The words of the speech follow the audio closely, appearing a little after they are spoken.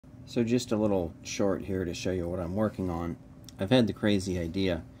So just a little short here to show you what I'm working on. I've had the crazy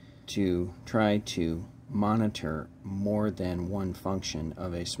idea to try to monitor more than one function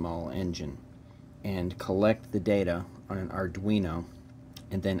of a small engine and collect the data on an Arduino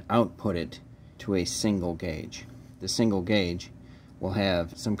and then output it to a single gauge. The single gauge will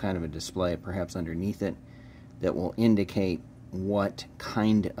have some kind of a display perhaps underneath it that will indicate what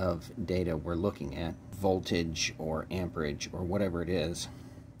kind of data we're looking at, voltage or amperage or whatever it is,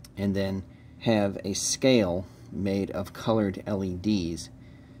 and then have a scale made of colored LEDs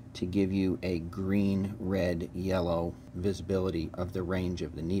to give you a green, red, yellow visibility of the range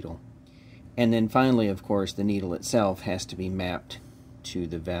of the needle. And then finally, of course, the needle itself has to be mapped to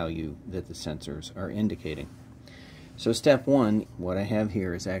the value that the sensors are indicating. So step one, what I have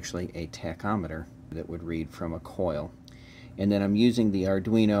here is actually a tachometer that would read from a coil. And then I'm using the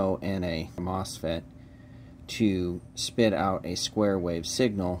Arduino and a Mosfet to spit out a square wave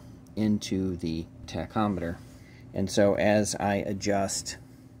signal into the tachometer. And so as I adjust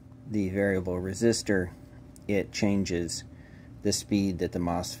the variable resistor, it changes the speed that the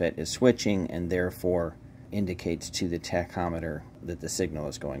Mosfet is switching and therefore indicates to the tachometer that the signal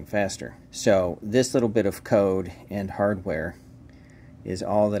is going faster. So this little bit of code and hardware is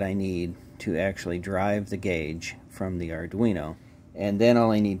all that I need to actually drive the gauge from the Arduino. And then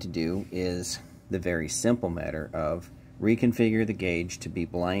all I need to do is the very simple matter of reconfigure the gauge to be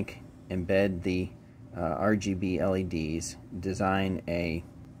blank, embed the RGB LEDs, design a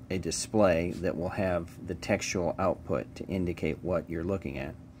display that will have the textual output to indicate what you're looking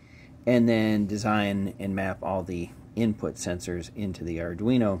at, and then design and map all the input sensors into the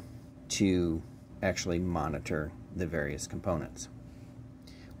Arduino to actually monitor the various components.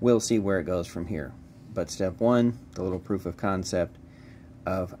 We'll see where it goes from here. But step one, the little proof of concept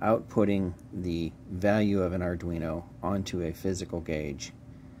of outputting the value of an Arduino onto a physical gauge,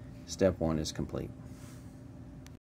 step one is complete.